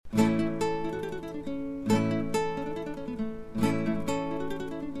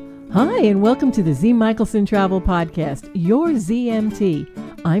Hi, and welcome to the Z. Michelson Travel Podcast, your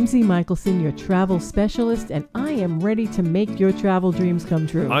ZMT. I'm Z. Michelson, your travel specialist, and I am ready to make your travel dreams come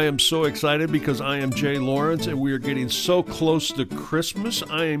true. I am so excited because I am Jay Lawrence, and we are getting so close to Christmas.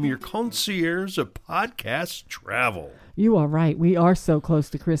 I am your concierge of podcast travel. You are right. We are so close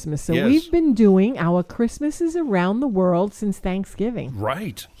to Christmas. So Yes. we've been doing our Christmases around the world since Thanksgiving.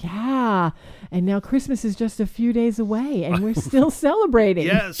 Right. Yeah. And now Christmas is just a few days away, and we're still celebrating.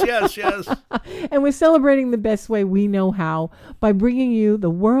 Yes. And we're celebrating the best way we know how by bringing you the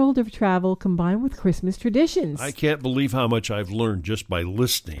world of travel combined with Christmas traditions. I can't believe how much I've learned just by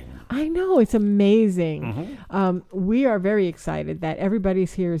listening. I know. It's amazing. We are very excited that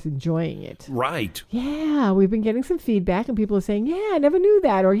everybody's here is enjoying it. Right. Yeah, we've been getting some feedback, and people are saying, yeah, I never knew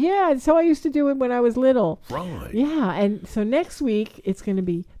that, or yeah, it's how I used to do it when I was little. Right. Yeah, and so next week, it's going to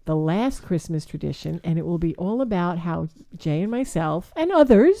be the last Christmas tradition, and it will be all about how Jay and myself and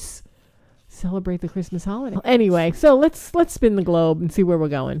others celebrate the Christmas holiday. Anyway, so let's spin the globe and see where we're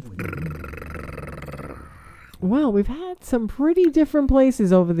going. Well, we've had some pretty different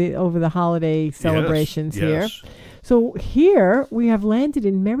places over the holiday celebrations here. Yes. So here we have landed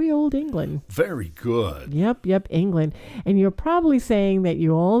in merry old England. Very good. Yep, England. And you're probably saying that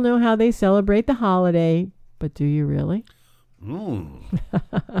you all know how they celebrate the holiday, but do you really?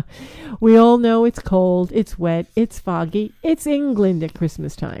 We all know it's cold, it's wet, it's foggy, it's England at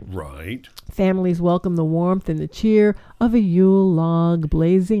Christmas time. Right. Families welcome the warmth and the cheer of a Yule log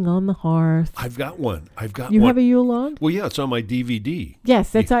blazing on the hearth. I've got one. You have a Yule log? Well, yeah, it's on my DVD. Yes,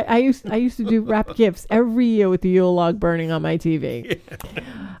 that's I used to do wrap gifts every year with the Yule log burning on my TV.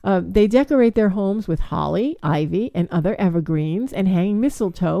 They decorate their homes with holly, ivy, and other evergreens, and hang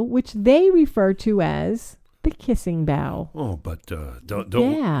mistletoe, which they refer to as the kissing bough. Oh, but don't.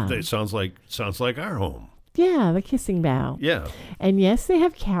 Yeah. It sounds like our home. Yeah, the kissing bough. Yeah. And yes, they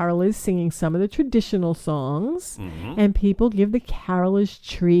have carolers singing some of the traditional songs, and people give the carolers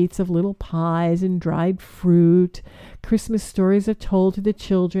treats of little pies and dried fruit. Christmas stories are told to the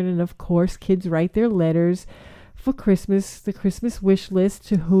children, and of course, kids write their letters for Christmas, the Christmas wish list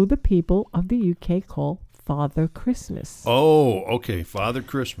to who the people of the UK call Father Christmas. Oh, okay. Father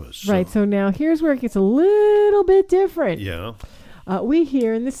Christmas. Right. So now here's where it gets a little bit different. Yeah. We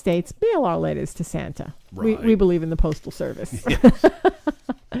here in the States mail our letters to Santa. Right. We believe in the postal service.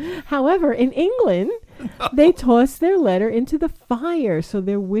 However, in England, they toss their letter into the fire so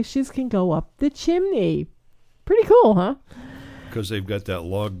their wishes can go up the chimney. Pretty cool, huh? Because they've got that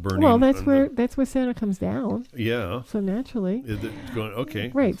log burning. Well, that's where Santa comes down. Yeah. So naturally. Is it going, okay.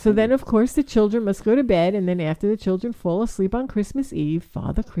 Right. So then, of course, the children must go to bed, and then after the children fall asleep on Christmas Eve,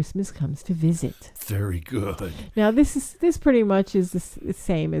 Father Christmas comes to visit. Very good. Now, this pretty much is the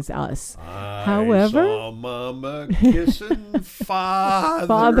same as us. I saw Mama kissing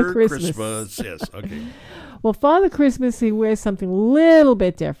Father Christmas. Yes, okay. Well, Father Christmas, he wears something a little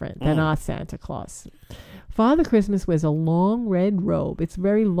bit different than our Santa Claus. Father Christmas wears a long red robe. It's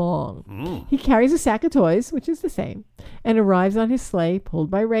very long. He carries a sack of toys, which is the same, and arrives on his sleigh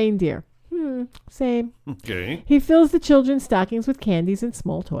pulled by reindeer. Same. Okay. He fills the children's stockings with candies and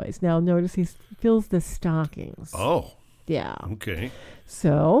small toys. Now, notice he fills the stockings. Oh. Yeah. Okay.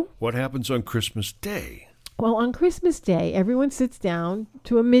 So, What happens on Christmas Day? well, on Christmas Day, everyone sits down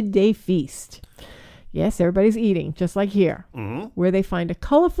to a midday feast. Yes, everybody's eating, just like here, where they find a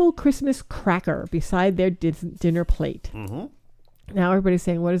colorful Christmas cracker beside their dinner plate. Now everybody's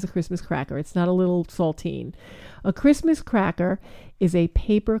saying, what is a Christmas cracker? It's not a little saltine. A Christmas cracker is a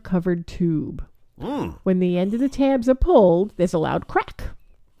paper-covered tube. When the end of the tabs are pulled, there's a loud crack.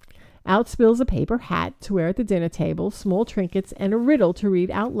 Out spills a paper hat to wear at the dinner table, small trinkets, and a riddle to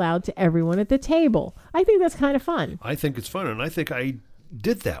read out loud to everyone at the table. I think that's kind of fun. I think it's fun, and I think I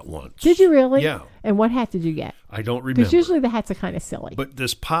did that once. Did you really? Yeah. And what hat did you get? I don't remember. Because usually the hats are kind of silly. But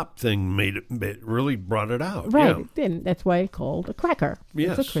this pop thing it really brought it out. Right. Yeah. And that's why it's called a cracker.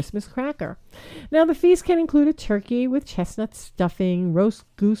 Yes. It's a Christmas cracker. Now, the feast can include a turkey with chestnut stuffing, roast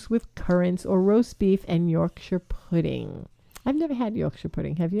goose with currants, or roast beef and Yorkshire pudding. I've never had Yorkshire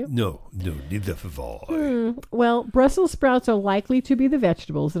pudding. Have you? No, neither have I. Well, Brussels sprouts are likely to be the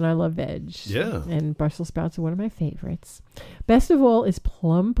vegetables, and I love veg. Yeah. And Brussels sprouts are one of my favorites. Best of all is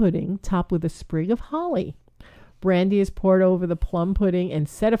plum pudding topped with a sprig of holly. Brandy is poured over the plum pudding and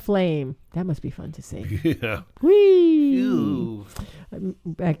set aflame. That must be fun to see. Yeah. Whee! Ew.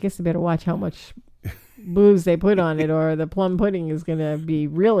 I guess I better watch how much booze they put on it, or the plum pudding is going to be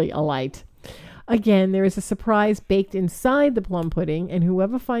really a light. Again, there is a surprise baked inside the plum pudding, and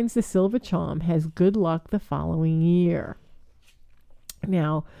whoever finds the silver charm has good luck the following year.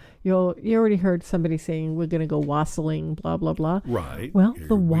 Now, you already heard somebody saying we're going to go wassailing, blah, blah, blah. Right. Well, Here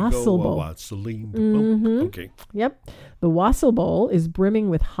the we wassail go, bowl. Wassailing. Mhm. Okay. Yep. The wassail bowl is brimming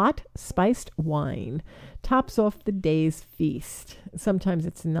with hot, spiced wine. Tops off the day's feast. Sometimes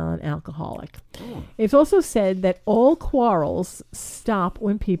it's non-alcoholic. Oh. It's also said that all quarrels stop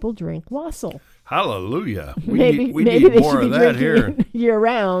when people drink wassail. Hallelujah. We Maybe need they more should of be that drinking here. it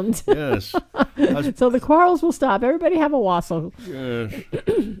year-round. Yes. That's- So the quarrels will stop. Everybody have a wassail. yes.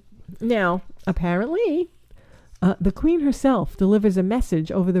 Now, apparently, the Queen herself delivers a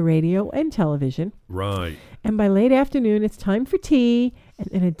message over the radio and television. Right. And by late afternoon, it's time for tea, and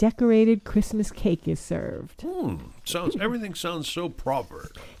then a decorated Christmas cake is served. Everything sounds so proper.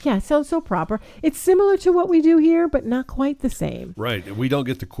 Yeah, it sounds so proper. It's similar to what we do here, but not quite the same. Right. We don't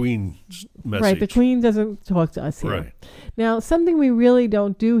get the Queen's message. Right, the Queen doesn't talk to us here. Right. Now, something we really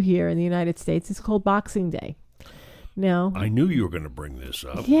don't do here in the United States is called Boxing Day. Now, I knew you were going to bring this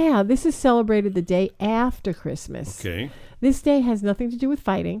up. yeah, this is celebrated the day after Christmas. Okay. This day has nothing to do with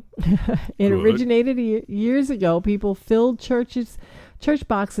fighting. It Good. originated years ago. People filled church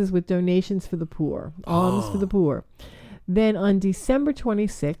boxes with donations for the poor, alms for the poor. Then on December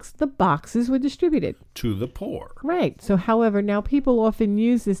 26th, the boxes were distributed. To the poor. Right. So, however, now people often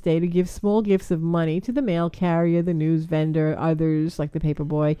use this day to give small gifts of money to the mail carrier, the news vendor, others like the paper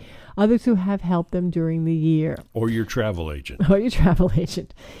boy, others who have helped them during the year. Or your travel agent. Or your travel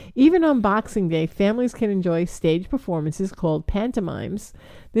agent. Even on Boxing Day, families can enjoy stage performances called pantomimes.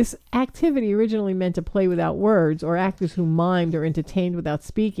 This activity originally meant a play without words or actors who mimed or entertained without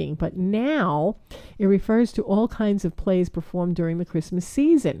speaking, but now it refers to all kinds of plays performed during the Christmas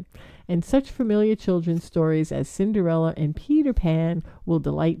season. And such familiar children's stories as Cinderella and Peter Pan will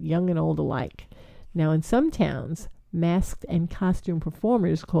delight young and old alike. Now, in some towns, masked and costume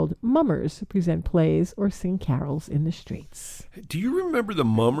performers called mummers present plays or sing carols in the streets. Do you remember the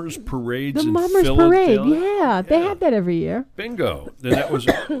Mummers Parades The in Mummers Parade, Philadelphia? yeah, they had that every year. Bingo. Then that was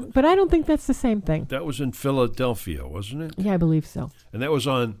But I don't think that's the same thing. in Philadelphia, wasn't it? Yeah, I believe so. And that was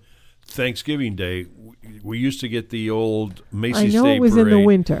on Thanksgiving Day. We used to get the old I Macy's know Day it was Parade. in the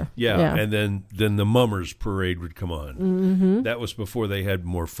winter. Yeah, and then the Mummers Parade would come on. Mm-hmm. That was before they had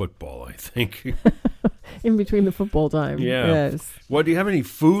more football, I think. In between the football time. Yeah. Yes. Well, do you have any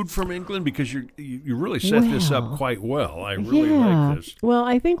food from England? Because you really set this up Well, quite well. I really Yeah. like this. Well,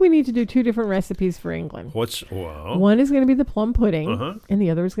 I think we need to do two different recipes for England. Wow. One is going to be the plum pudding, Uh-huh. and the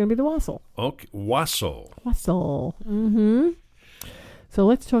other is going to be the wassail. Okay, wassail. Wassail. Mm-hmm. So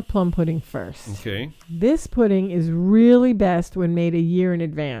let's talk plum pudding first. Okay. This pudding is really best when made a year in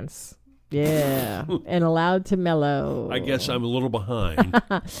advance. Yeah, and allowed to mellow. I guess I'm a little behind.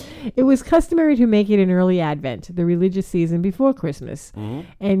 It was customary to make it in early Advent, the religious season before Christmas,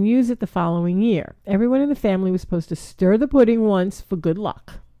 and use it the following year. Everyone in the family was supposed to stir the pudding once for good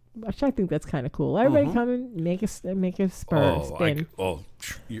luck, which I think that's kind of cool. Everybody come and make a spin.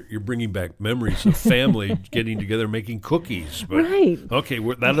 You're bringing back memories of family getting together making cookies. But, Right. Okay,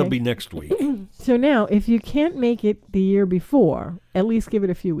 that'll Okay. be next week. So now, if you can't make it the year before, at least give it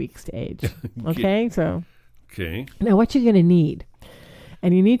a few weeks to age. Okay, so Okay. now what you're going to need,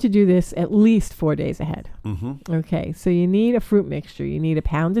 and you need to do this at least 4 days ahead. Mm-hmm. Okay, so you need a fruit mixture. You need a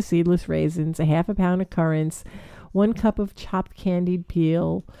pound of seedless raisins, a half a pound of currants, 1 cup of chopped candied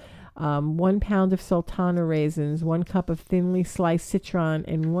peel, 1 pound of sultana raisins, 1 cup of thinly sliced citron,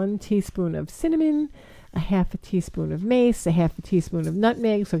 and 1 teaspoon of cinnamon, a half a teaspoon of mace, a half a teaspoon of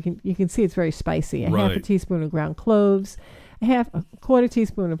nutmeg. So you can see it's very spicy. A half a Right. teaspoon of ground cloves, a quarter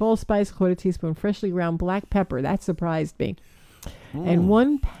teaspoon of allspice, quarter teaspoon freshly ground black pepper. That surprised me. And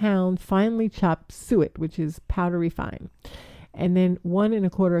 1 pound finely chopped suet, which is powdery fine. And then 1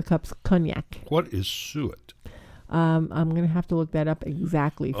 1/4 cups cognac. What is suet? I'm going to have to look that up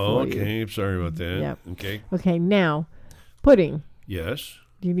exactly for you. Okay, sorry about that. Yep. Okay. Okay, now, pudding. Yes.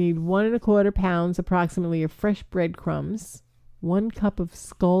 You need 1 1/4 pounds approximately of fresh breadcrumbs, 1 cup of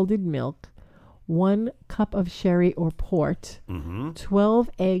scalded milk, 1 cup of sherry or port, 12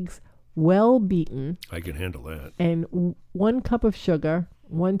 eggs well beaten, I can handle that. and 1 cup of sugar,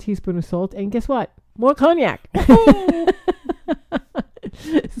 1 teaspoon of salt, and guess what? More cognac.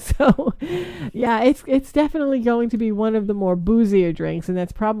 So, yeah, it's definitely going to be one of the more boozier drinks, and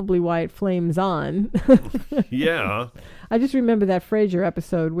that's probably why it flames on. Yeah. I just remember that Frasier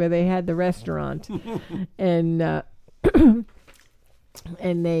episode where they had the restaurant, and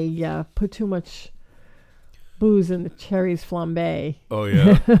and they put too much booze in the Cherry's Flambe. Oh,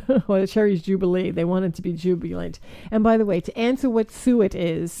 yeah. Or the Cherry's Jubilee. They wanted to be jubilant. And by the way, to answer what suet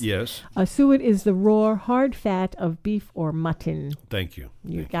is, Yes. a suet is the raw, hard fat of beef or mutton. Thank you.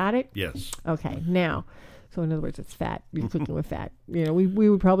 You got it? Yes. Okay. Now, So in other words, it's fat. You're cooking with fat. We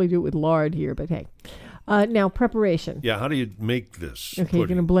would probably do it with lard here, but hey. Now, preparation. Yeah, how do you make this Okay, you're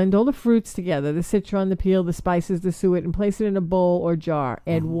going to blend all the fruits together, the citron, the peel, the spices, the suet, and place it in a bowl or jar.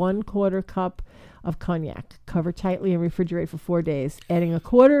 Add 1/4 cup of cognac. Cover tightly and refrigerate for 4 days, adding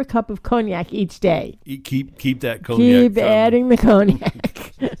 1/4 cup of cognac each day. Keep that cognac. Keep adding the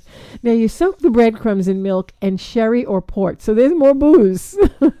cognac. Now, you soak the breadcrumbs in milk and sherry or port, so there's more booze.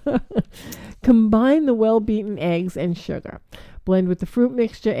 Combine the well-beaten eggs and sugar. Blend with the fruit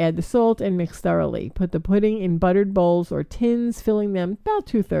mixture, add the salt, and mix thoroughly. Put the pudding in buttered bowls or tins, filling them about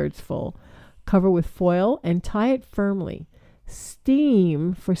 2/3 full. Cover with foil and tie it firmly.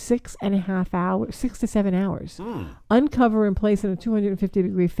 Steam for 6 to 7 hours. Uncover and place in a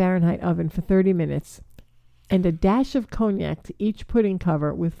 250-degree Fahrenheit oven for 30 minutes. And a dash of cognac to each pudding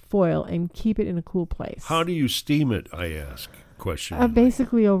cover with foil and keep it in a cool place. How do you steam it, I ask? Question.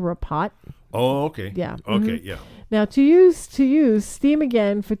 Basically over a pot. Oh, okay. Yeah. Okay, yeah. Now, to use, steam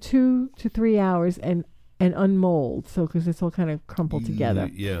again for 2 to 3 hours and unmold, so because it's all kind of crumpled together.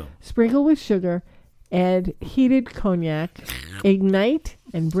 Yeah. Sprinkle with sugar, add heated cognac, ignite,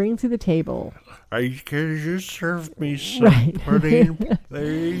 and bring to the table. Can you serve me some pudding,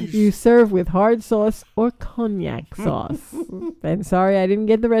 please? You serve with hard sauce or cognac sauce. And sorry, I didn't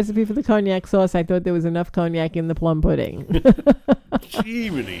get the recipe for the cognac sauce. I thought there was enough cognac in the plum pudding.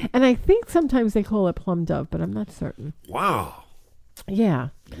 Jiminy. And I think sometimes they call it plum dove, but I'm not certain. Wow. Yeah.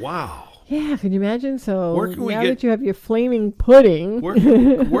 Wow. Yeah, can you imagine? So Where can we now get- that you have your flaming pudding,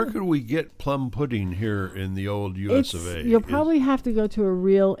 Where could we get plum pudding here in the old U.S. of A? you'll probably have to go to a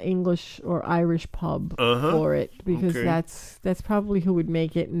real English or Irish pub for it, because Okay. that's probably who would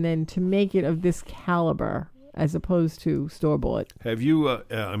make it. And then to make it of this caliber, as opposed to store-bought. Have you?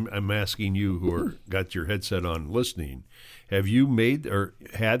 I'm asking you who are got your headset on listening. Have you made or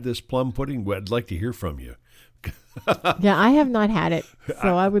had this plum pudding? Well, I'd like to hear from you. Yeah, I have not had it,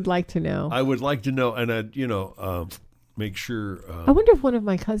 so I would like to know. I would like to know, and I'd make sure. I wonder if one of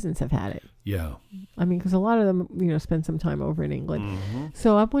my cousins have had it. Yeah. I mean, because a lot of them, spend some time over in England.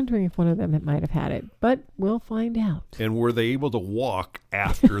 So I'm wondering if one of them might have had it, but we'll find out. And were they able to walk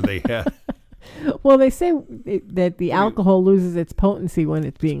after they had Well, they say that the alcohol loses its potency when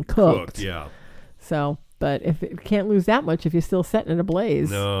it's being cooked. Yeah. So, but if it can't lose that much if you're still setting it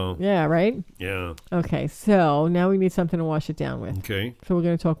ablaze. No. Yeah, right? Yeah. Okay, so now we need something to wash it down with. Okay. So we're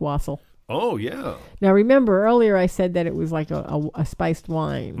going to talk wassail. Oh, yeah. Now, remember, earlier I said that it was like a spiced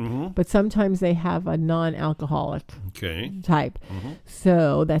wine, but sometimes they have a non-alcoholic Okay. type.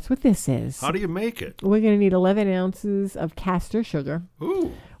 So that's what this is. How do you make it? We're going to need 11 ounces of castor sugar.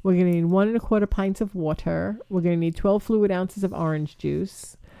 Ooh. We're going to need 1 1/4 pints of water. We're going to need 12 fluid ounces of orange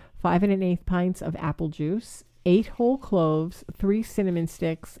juice, 5 1/8 pints of apple juice, 8 whole cloves, 3 cinnamon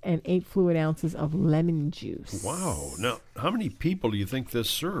sticks, and 8 fluid ounces of lemon juice. Wow. Now, how many people do you think this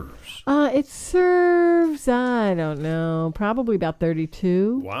serves? It serves, I don't know, probably about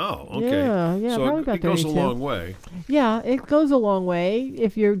 32. Wow. Okay. Yeah, so probably about it goes a 32. long way. Yeah, it goes a long way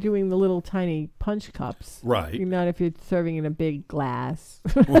if you're doing the little tiny punch cups. Right. Not if you're serving in a big glass.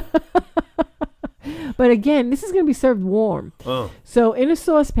 But again, this is going to be served warm. Oh. So in a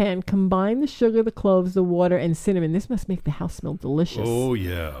saucepan, combine the sugar, the cloves, the water, and cinnamon. This must make the house smell delicious. Oh,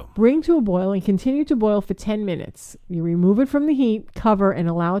 yeah. Bring to a boil and continue to boil for 10 minutes. You remove it from the heat, cover, and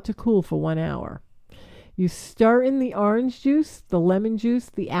allow it to cool for 1 hour. You stir in the orange juice, the lemon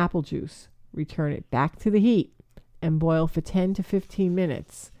juice, the apple juice. Return it back to the heat and boil for 10 to 15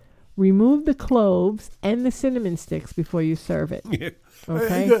 minutes. Remove the cloves and the cinnamon sticks before you serve it.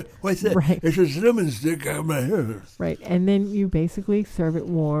 Okay? What's that? Right. It's a cinnamon stick on my hair. Right. And then you basically serve it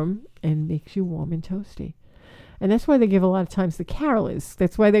warm and makes you warm and toasty. And that's why they give a lot of times the carolers.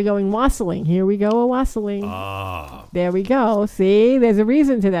 That's why they're going wassailing. Here we go, a wassailing. Ah. There we go. See, there's a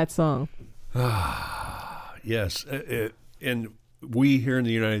reason to that song. Yes. And we here in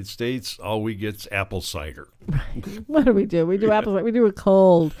the United States, all we get's apple cider. What do? We do apple cider. We do it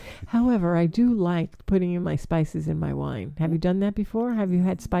cold. However, I do like putting in my spices in my wine. Have you done that before? Have you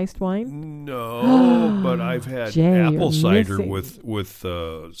had spiced wine? No, but I've had Jay, apple you're cider missing. with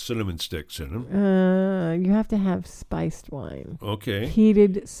cinnamon sticks in them. You have to have spiced wine. Okay.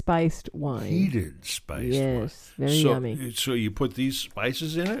 Heated spiced wine. Heated spiced wine. Yes, very yummy. So you put these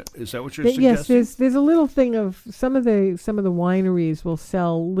spices in it? Is that what you're Yes, suggesting? there's a little thing of some of the wineries will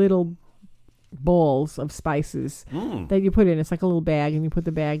sell little balls of spices that you put in. It's like a little bag, and you put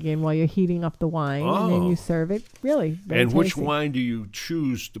the bag in while you're heating up the wine, and then you serve it. Really, very And which tasty. wine do you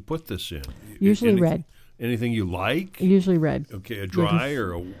choose to put this in? Usually red. Anything you like? Usually red. Okay, a dry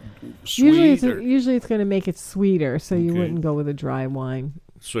or a sweet? Usually it's going to make it sweeter, so you Okay. wouldn't go with a dry wine.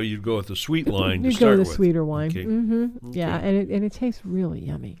 So you'd go with the sweet line to You start go with with. the sweeter wine. Okay. Mm-hmm. Yeah, and it tastes really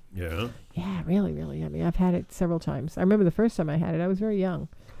yummy. Yeah. Yeah, really, really yummy. I've had it several times. I remember the first time I had it, I was very young.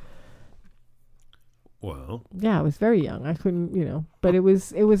 Well. Yeah, I was very young. I couldn't, but it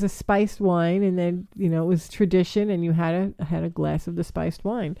was a spiced wine, and then it was tradition, and you had a glass of the spiced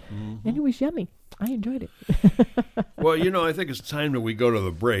wine, and it was yummy. I enjoyed it. Well, I think it's time that we go to the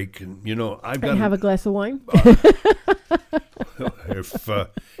break, and I've got And have a glass of wine.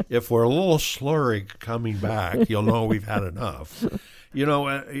 If we're a little slurry coming back, you'll know we've had enough.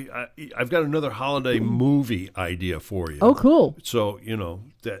 I've got another holiday movie idea for you. Oh, cool. So,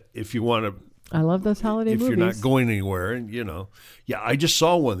 that if you want to, I love those holiday movies. if you're not going anywhere, and I just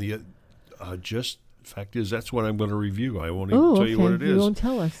saw one. Fact is, that's what I'm going to review. I won't even tell you what it is. You won't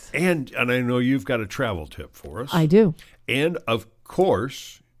tell us. And I know you've got a travel tip for us. I do. And of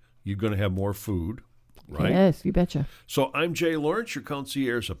course, you're going to have more food, right? Yes, you betcha. So I'm Jay Lawrence, your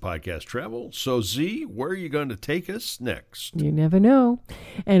concierge of podcast travel. So Z, where are you going to take us next? You never know.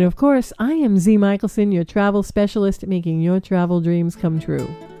 And of course, I am Z Michelson, your travel specialist, making your travel dreams come true.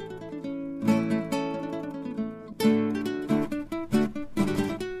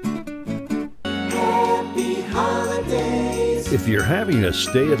 If you're having a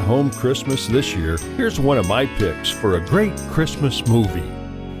stay-at-home Christmas this year, here's one of my picks for a great Christmas movie.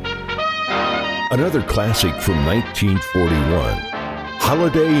 Another classic from 1941,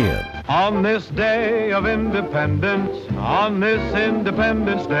 Holiday Inn. On this day of independence, on this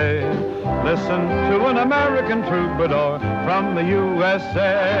Independence Day, listen to an American troubadour from the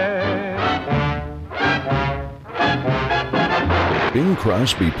USA. Bing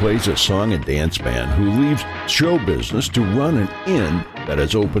Crosby plays a song and dance man who leaves show business to run an inn that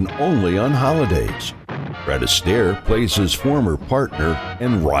is open only on holidays. Fred Astaire plays his former partner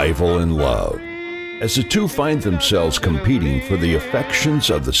and rival in love, as the two find themselves competing for the affections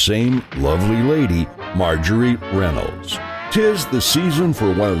of the same lovely lady, Marjorie Reynolds. 'Tis the season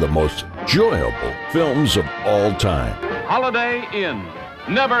for one of the most enjoyable films of all time. Holiday Inn.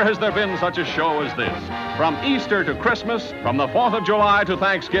 Never has there been such a show as this. From Easter to Christmas, from the 4th of July to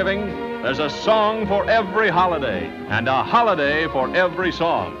Thanksgiving, there's a song for every holiday and a holiday for every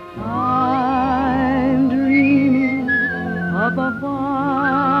song. I'm dreaming of a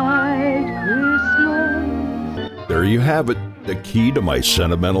white Christmas. There you have it, the key to my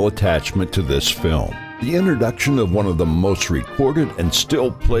sentimental attachment to this film. The introduction of one of the most recorded and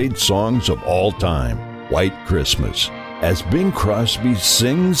still played songs of all time, White Christmas, as Bing Crosby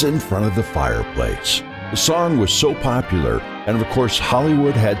sings in front of the fireplace. The song was so popular, and of course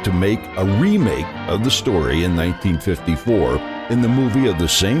Hollywood had to make a remake of the story in 1954 in the movie of the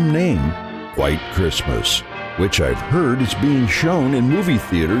same name, White Christmas, which I've heard is being shown in movie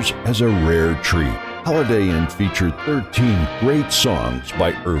theaters as a rare treat. Holiday Inn featured 13 great songs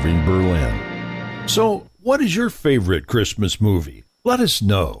by Irving Berlin. So, what is your favorite Christmas movie? Let us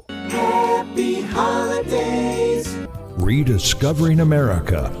know. Happy holidays. Rediscovering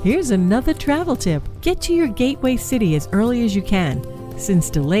America. Here's another travel tip. Get to your gateway city as early as you can. Since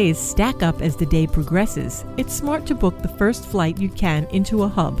delays stack up as the day progresses, it's smart to book the first flight you can into a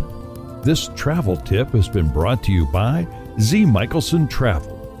hub. This travel tip has been brought to you by Z Michelson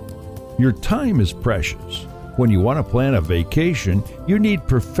Travel. Your time is precious. When you want to plan a vacation, you need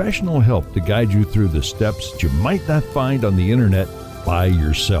professional help to guide you through the steps that you might not find on the internet by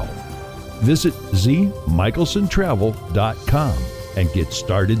yourself. Visit zmichelsontravel.com and get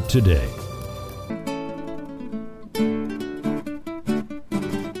started today.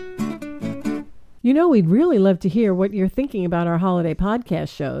 We'd really love to hear what you're thinking about our holiday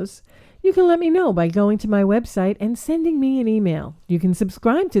podcast shows. You can let me know by going to my website and sending me an email. You can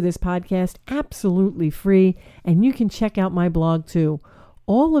subscribe to this podcast absolutely free, and you can check out my blog too.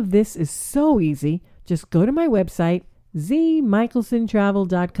 All of this is so easy. Just go to my website,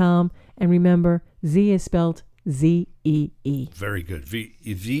 zmichelsontravel.com, and remember, Z is spelled Z-E-E. Very good.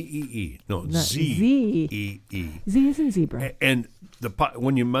 V-E-E. No, Not Z-E-E. Z is in zebra. And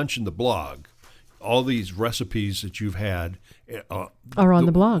when you mentioned the blog, all these recipes that you've had are on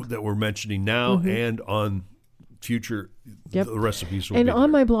the blog that we're mentioning now, and on future the recipes will and be on there.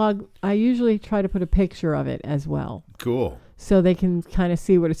 my blog, I usually try to put a picture of it as well. Cool. So they can kind of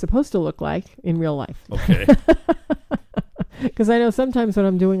see what it's supposed to look like in real life. Okay. Because I know sometimes when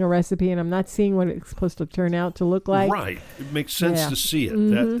I'm doing a recipe and I'm not seeing what it's supposed to turn out to look like. Right. It makes sense Yeah. to see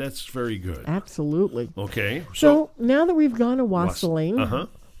it. That's very good. Absolutely. Okay. So now that we've gone a wassailing,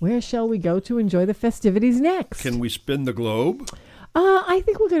 where shall we go to enjoy the festivities next? Can we spin the globe? I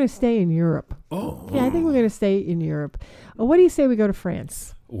think we're going to stay in Europe. Oh. Yeah, I think we're going to stay in Europe. What do you say we go to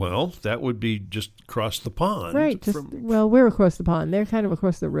France? Well, that would be just across the pond. Right. Well, we're across the pond. They're kind of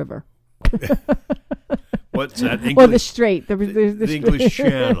across the river. What's that? Or the strait. The English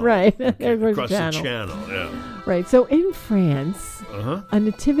Channel. Right. Okay, across the channel, yeah. Right. So in France, a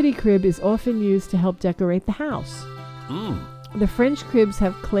nativity crib is often used to help decorate the house. The French cribs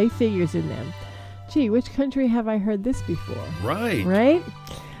have clay figures in them. Gee, which country have I heard this before? Right. Right?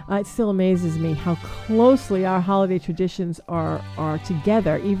 It still amazes me how closely our holiday traditions are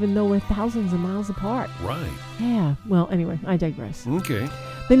together, even though we're thousands of miles apart. Right. Yeah. Well, anyway, I digress. Okay.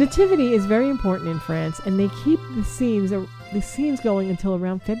 The Nativity is very important in France, and they keep the scenes going until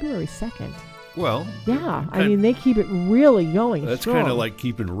around February 2nd. Well. Yeah. I mean, they keep it really going. That's kind of like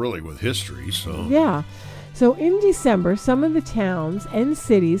keeping really with history, so. Yeah. So in December, some of the towns and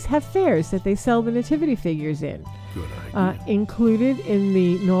cities have fairs that they sell the nativity figures in. Good idea. Included in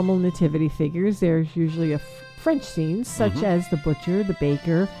the normal nativity figures, there's usually French scenes, such as the butcher, the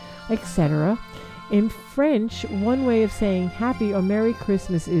baker, etc. In French, one way of saying happy or Merry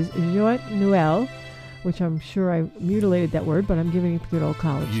Christmas is Joyeux Noël, which I'm sure I mutilated that word, but I'm giving it a good old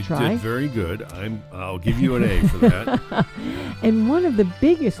college try. You did very good. I'll give you an A for that. And one of the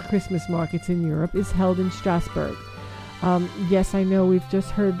biggest Christmas markets in Europe is held in Strasbourg. Yes, I know we've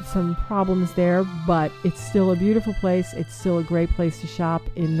just heard some problems there, but it's still a beautiful place. It's still a great place to shop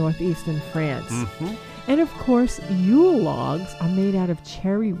in northeastern France. And of course, Yule logs are made out of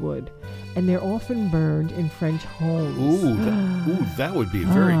cherry wood, and they're often burned in French homes. That would be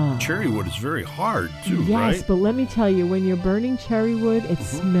cherry wood is very hard too, right? Yes, but let me tell you, when you're burning cherry wood, it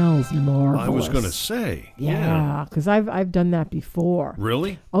smells marvelous. I was going to say. Yeah, because I've done that before.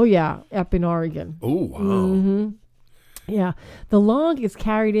 Really? Oh, yeah, up in Oregon. Oh, wow. Yeah. The log is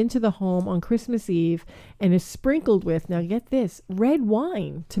carried into the home on Christmas Eve and is sprinkled with, now get this, red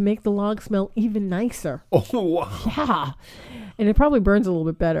wine to make the log smell even nicer. Oh, wow. Yeah. And it probably burns a little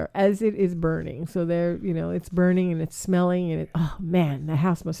bit better as it is burning. So it's burning and it's smelling and oh man, the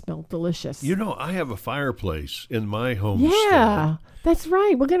house must smell delicious. I have a fireplace in my home. Yeah. That's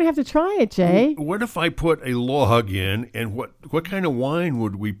right. We're going to have to try it, Jay. What if I put a log in, and what kind of wine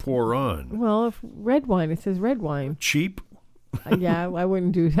would we pour on? Well, if red wine, it says red wine. Cheap? Yeah, I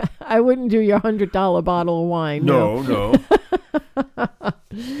wouldn't do that. I wouldn't do your $100 bottle of wine. No.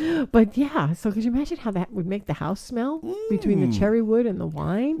 But yeah, so could you imagine how that would make the house smell between the cherry wood and the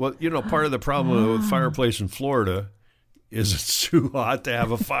wine? Well, part of the problem with fireplace in Florida is it's too hot to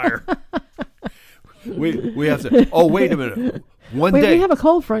have a fire. We have to. Oh, wait a minute. One day we have a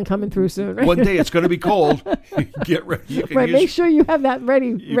cold front coming through soon. Right? One day it's going to be cold. Get ready. Make sure you have that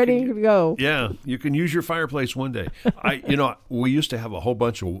ready to go. Yeah, you can use your fireplace one day. We used to have a whole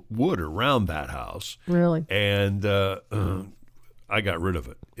bunch of wood around that house. Really? And I got rid of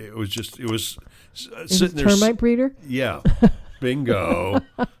it. It was sitting there. Termite breeder? Yeah. Bingo.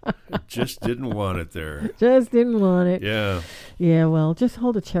 Just didn't want it there. Just didn't want it. Yeah. Yeah. Well, just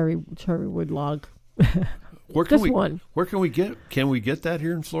hold a cherry wood log. Where can we get that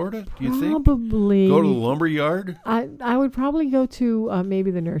here in Florida? Do you think? Probably. Go to the lumber yard? I would probably go to maybe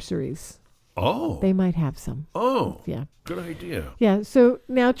the nurseries. Oh. They might have some. Oh. Yeah. Good idea. Yeah. So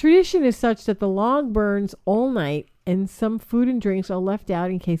now tradition is such that the log burns all night and some food and drinks are left out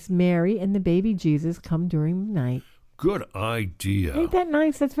in case Mary and the baby Jesus come during the night. Good idea. Ain't that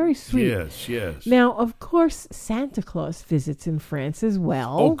nice? That's very sweet. Yes. Now, of course, Santa Claus visits in France as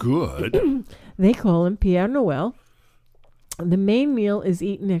well. Oh, good. They call him Père Noël. The main meal is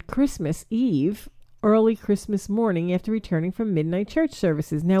eaten at Christmas Eve, early Christmas morning after returning from midnight church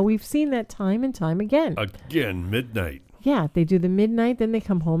services. Now, we've seen that time and time again. Again, midnight. Yeah, they do the midnight, then they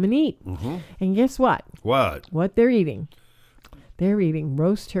come home and eat. Mm-hmm. And guess what? What they're eating. They're eating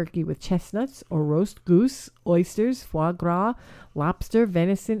roast turkey with chestnuts or roast goose, oysters, foie gras, lobster,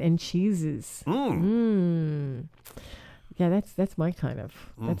 venison, and cheeses. Yeah, that's my kind of.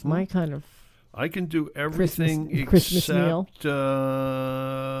 That's my kind of. I can do everything Christmas except meal.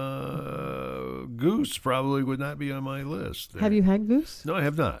 Goose probably would not be on my list. Have you had goose? No, I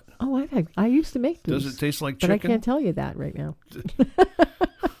have not. Oh, I used to make goose. Does it taste like chicken? But I can't tell you that right now.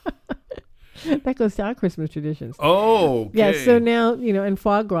 That goes to our Christmas traditions. Oh, okay. Yeah, so now, and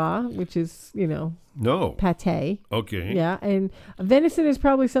foie gras, which is, no. Pate. Okay. Yeah, and venison is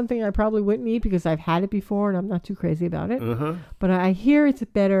probably something I probably wouldn't eat because I've had it before and I'm not too crazy about it. Uh-huh. But I hear it's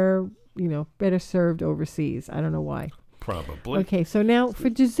better served overseas. I don't know why. Probably. Okay, so now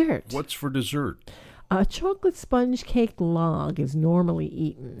for dessert. What's for dessert? A chocolate sponge cake log is normally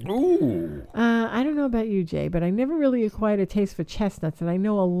eaten. Ooh. I don't know about you, Jay, but I never really acquired a taste for chestnuts, and I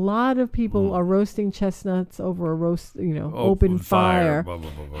know a lot of people are roasting chestnuts over a open fire. Blah, blah,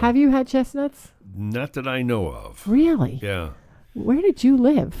 blah, blah. Have you had chestnuts? Not that I know of. Really? Yeah. Where did you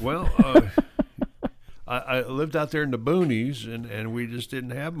live? Well, I lived out there in the boonies, and we just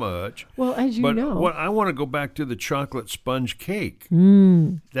didn't have much. Well, as you know. I want to go back to the chocolate sponge cake.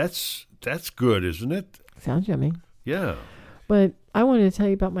 That's good, isn't it? Sounds yummy. Yeah. But I wanted to tell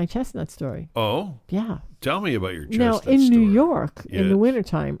you about my chestnut story. Oh? Yeah. Tell me about your chestnut Now, in story. New York, in the Yes.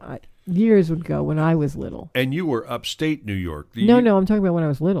 wintertime, years would go when I was little. And you were upstate New York. No, I'm talking about when I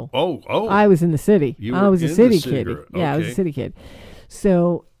was little. Oh. I was in the city. You I were was a in city the city kid. girl. Yeah, I was a Okay. city kid.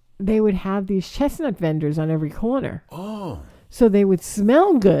 So they would have these chestnut vendors on every corner. Oh. So they would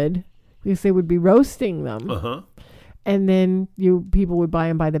smell good because they would be roasting them. Uh-huh. And then people would buy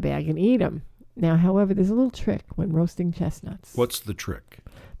them by the bag and eat them. Now, however, there's a little trick when roasting chestnuts. What's the trick?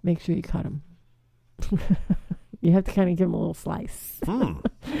 Make sure you cut them. You have to kind of give them a little slice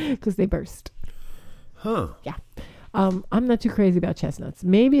because they burst. Huh. Yeah. I'm not too crazy about chestnuts.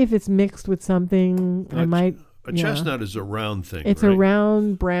 Maybe if it's mixed with something, I might. A chestnut is a round thing, It's right? a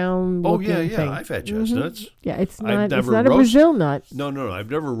round, brown Oh, looking yeah. thing. I've had chestnuts. Yeah, it's I've not. It's never not a roasted- Brazil nut. No.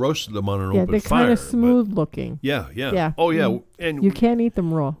 I've never roasted them on an Yeah, open they're fire. kind of but- smooth looking. Yeah. Yeah. Oh, yeah. Mhm. And You can't eat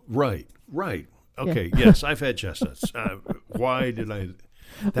them raw. Right. Okay, yes, I've had chestnuts. Why did I...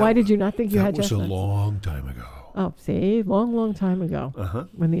 Why did you not think you had That was chestnuts? a long time ago. Oh, see, long time ago,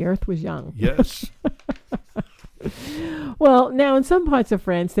 when the earth was young. Yes. Well, now in some parts of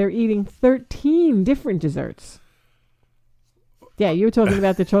France, they're eating 13 different desserts. Yeah, you were talking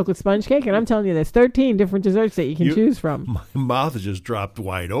about the chocolate sponge cake, and I'm telling you, there's 13 different desserts that you can choose from. My mouth just dropped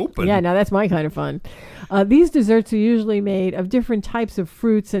wide open. Yeah, now that's my kind of fun. These desserts are usually made of different types of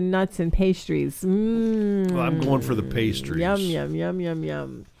fruits and nuts and pastries. Well, I'm going for the pastries.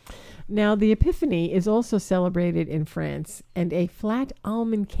 Yum. Now, the Epiphany is also celebrated in France, and a flat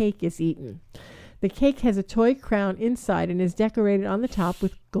almond cake is eaten. The cake has a toy crown inside and is decorated on the top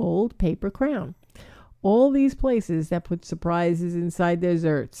with gold paper crown. All these places that put surprises inside their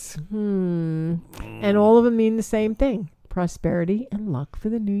desserts. And all of them mean the same thing. Prosperity and luck for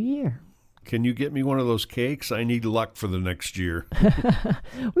the new year. Can you get me one of those cakes? I need luck for the next year.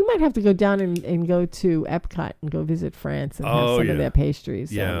 We might have to go down and go to Epcot and go visit France and have some of their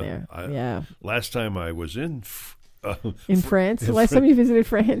pastries down there. Last time I was in France? Last time you visited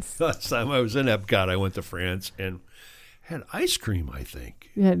France? Last time I was in Epcot, I went to France and had ice cream, I think.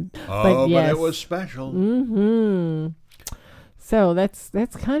 But it was special. So that's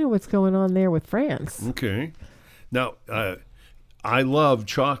kind of what's going on there with France. Okay. Now, I love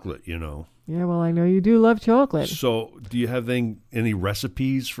chocolate, you know. Yeah, well, I know you do love chocolate. So do you have any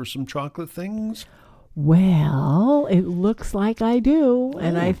recipes for some chocolate things? Well, it looks like I do,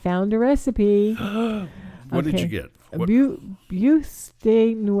 and I found a recipe. What did you get?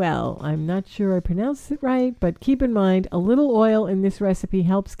 Buste Noel. I'm not sure I pronounced it right, but keep in mind, a little oil in this recipe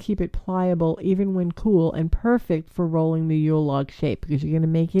helps keep it pliable even when cool and perfect for rolling the Yule log shape because you're going to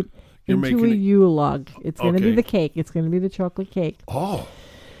make it into a Yule log. It's going to be the cake. It's going to be the chocolate cake. Oh.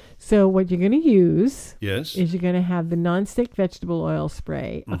 So what you're going to use is you're going to have the nonstick vegetable oil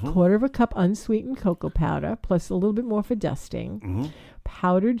spray, a quarter of a cup unsweetened cocoa powder, plus a little bit more for dusting,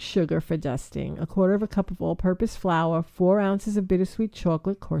 powdered sugar for dusting, a quarter of a cup of all-purpose flour, 4 ounces of bittersweet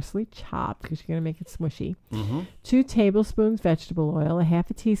chocolate, coarsely chopped because you're going to make it smushy, 2 tablespoons vegetable oil, a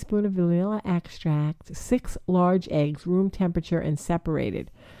half a teaspoon of vanilla extract, 6 large eggs, room temperature and separated.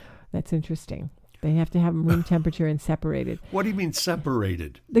 That's interesting. They have to have them room temperature and separated. What do you mean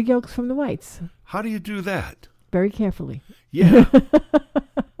separated? The yolks from the whites. How do you do that? Very carefully. Yeah.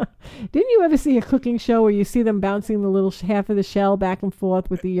 Didn't you ever see a cooking show where you see them bouncing the little half of the shell back and forth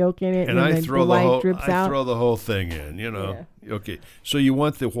with the yolk in it, and I then throw the white drips I out? throw the whole thing in, you know. Yeah. Okay. So you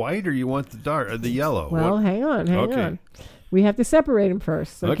want the white or you want the dark or the yellow? Well, hang on. We have to separate them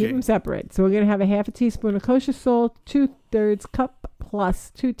first, so keep them separate. So we're going to have a half a teaspoon of kosher salt, 2/3 cup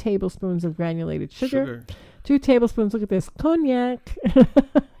plus 2 tablespoons of granulated sugar. 2 tablespoons, look at this, cognac,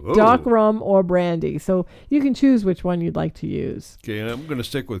 dark rum, or brandy. So you can choose which one you'd like to use. Okay, I'm going to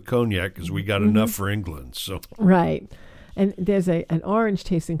stick with cognac because we got enough for England. So right. And there's an orange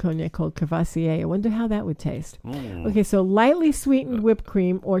tasting cognac called Cavassier. I wonder how that would taste. Okay, so lightly sweetened whipped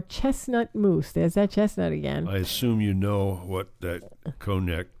cream or chestnut mousse. There's that chestnut again. I assume you know what that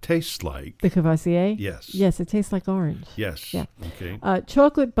cognac tastes like. The Cavassier? Yes. Yes, it tastes like orange. Yes. Yeah. Okay.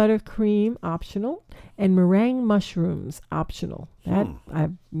 Chocolate buttercream, optional. And meringue mushrooms, optional. That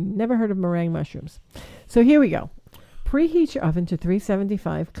I've never heard of meringue mushrooms. So here we go. Preheat your oven to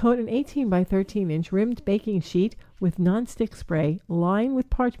 375. Coat an 18 by 13 inch rimmed baking sheet with nonstick spray. Line with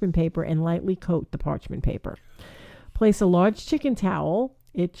parchment paper and lightly coat the parchment paper. Place a large chicken towel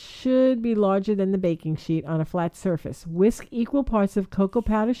It should be larger than the baking sheet on a flat surface. Whisk equal parts of cocoa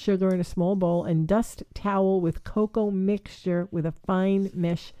powder sugar in a small bowl and dust towel with cocoa mixture with a fine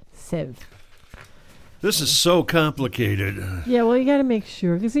mesh sieve. This is so complicated. Yeah, well, you got to make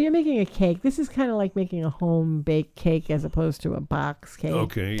sure, because you're making a cake. This is kind of like making a home-baked cake as opposed to a box cake.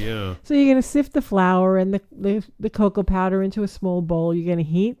 Okay, yeah. So you're going to sift the flour and the cocoa powder into a small bowl. You're going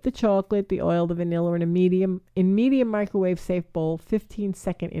to heat the chocolate, the oil, the vanilla in medium microwave safe bowl,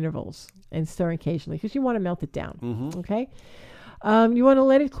 15-second intervals, and stir occasionally because you want to melt it down. Mm-hmm. Okay? You want to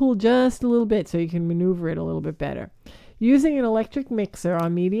let it cool just a little bit so you can maneuver it a little bit better. Using an electric mixer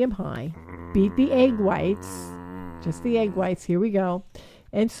on medium-high, beat the egg whites, just the egg whites, here we go,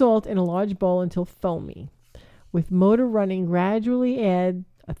 and salt in a large bowl until foamy. With motor running, gradually add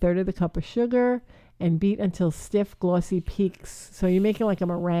a third of the cup of sugar and beat until stiff, glossy peaks. So you're making like a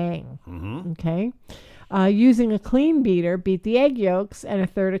meringue, okay? Using a clean beater, beat the egg yolks and a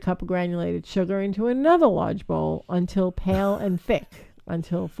third a cup of granulated sugar into another large bowl until pale and thick.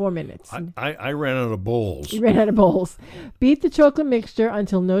 Until 4 minutes. I ran out of bowls. You ran out of bowls. Beat the chocolate mixture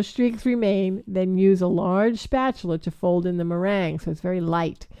until no streaks remain. Then use a large spatula to fold in the meringue so it's very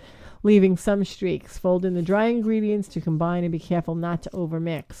light, leaving some streaks. Fold in the dry ingredients to combine and be careful not to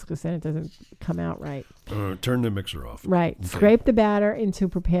overmix because then it doesn't come out right. Turn the mixer off. Right. Okay. Scrape the batter into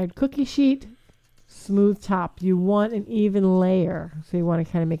prepared cookie sheet. Smooth top. You want an even layer, so you want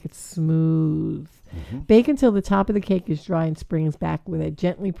to kind of make it smooth. Bake until the top of the cake is dry and springs back with a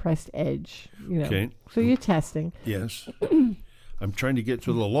gently pressed edge. Okay. So you're testing. Yes. I'm trying to get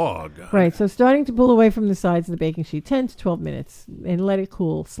to the log. Right. So starting to pull away from the sides of the baking sheet, 10 to 12 minutes, and let it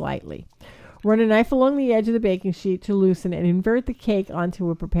cool slightly. Run a knife along the edge of the baking sheet to loosen and invert the cake onto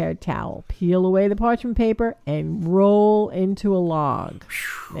a prepared towel. Peel away the parchment paper and roll into a log.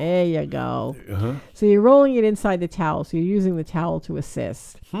 There you go. So you're rolling it inside the towel, so you're using the towel to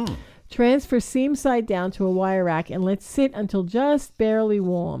assist. Transfer seam side down to a wire rack and let sit until just barely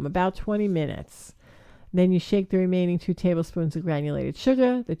warm, about 20 minutes. Then you shake the remaining 2 tablespoons of granulated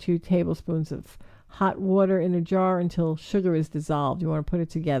sugar, the 2 tablespoons of hot water in a jar until sugar is dissolved. You want to put it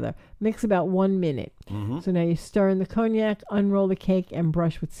together. Mix about 1 minute. So now you stir in the cognac, unroll the cake, and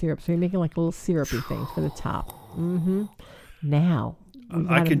brush with syrup. So you're making like little syrupy things for the top. Now.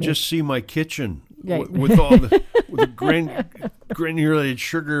 I can just see my kitchen Right. with all the granulated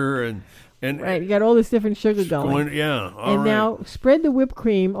sugar and right, you got all this different sugar going. Yeah. And now spread the whipped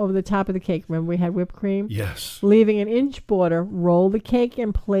cream over the top of the cake. Remember we had whipped cream? Yes. Leaving an inch border, roll the cake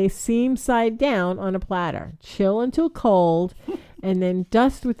and place seam side down on a platter. Chill until cold, and then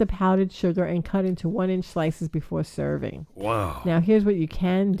dust with the powdered sugar and cut into 1-inch slices before serving. Wow. Now here's what you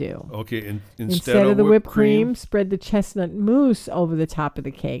can do. Okay, Instead of the whipped cream, spread the chestnut mousse over the top of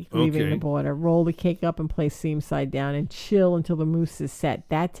the cake, leaving the border. Roll the cake up and place seam side down and chill until the mousse is set.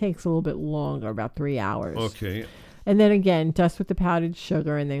 That takes a little bit longer, about 3 hours. Okay. And then again, dust with the powdered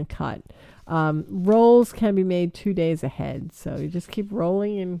sugar and then cut. Rolls can be made 2 days ahead. So you just keep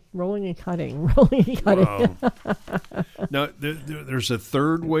rolling and cutting, rolling and cutting. Wow. Now, there's a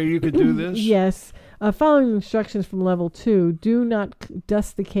third way you could do this? Yes. Following instructions from level 2, do not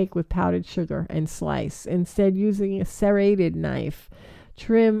dust the cake with powdered sugar and slice. Instead, using a serrated knife,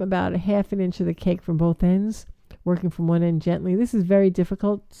 trim about 1/2 inch of the cake from both ends, working from one end gently. This is very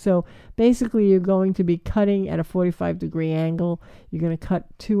difficult. So basically you're going to be cutting at a 45-degree angle. You're going to cut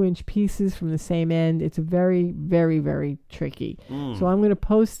 2-inch pieces from the same end. It's very, very, very tricky. So I'm going to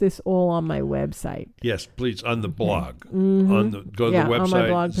post this all on my website. Yes, please, on the blog. Go to the website, on my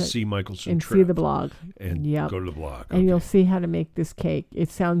blog, see Michelson and Trip. See the blog. And go to the blog. And you'll see how to make this cake. It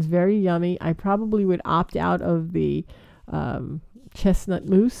sounds very yummy. I probably would opt out of the chestnut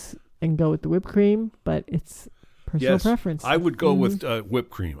mousse and go with the whipped cream, but it's personal preference. I would go with whipped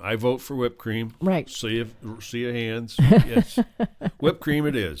cream. I vote for whipped cream. Right. See your hands. Yes. Whipped cream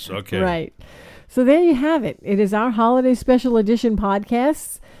it is. Okay. Right. So there you have it. It is our holiday special edition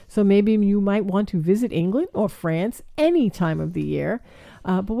podcast. So maybe you might want to visit England or France any time of the year.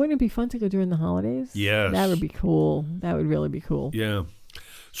 But wouldn't it be fun to go during the holidays? Yes. That would be cool. That would really be cool. Yeah.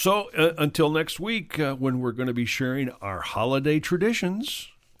 So until next week, when we're going to be sharing our holiday traditions.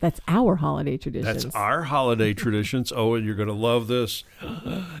 That's our holiday traditions. That's our holiday traditions. Oh, and you're going to love this.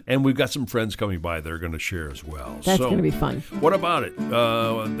 And we've got some friends coming by that are going to share as well. That's going to be fun. What about it?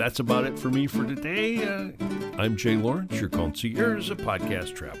 That's about it for me for today. I'm Jay Lawrence, your concierge of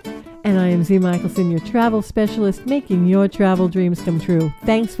podcast travel. And I am Z. Michelson, your travel specialist, making your travel dreams come true.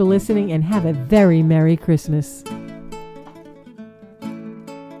 Thanks for listening and have a very Merry Christmas.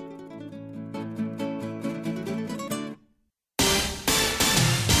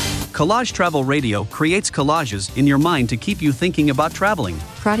 Collage Travel Radio creates collages in your mind to keep you thinking about traveling.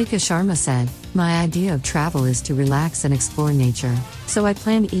 Pratika Sharma said, "My idea of travel is to relax and explore nature. So I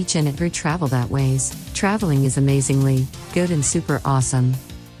plan each and every travel that ways. Traveling is amazingly good and super awesome."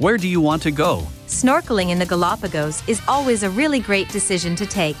 Where do you want to go? Snorkeling in the Galapagos is always a really great decision to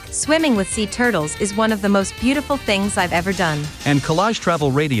take. Swimming with sea turtles is one of the most beautiful things I've ever done. And Collage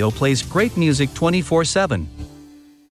Travel Radio plays great music 24/7.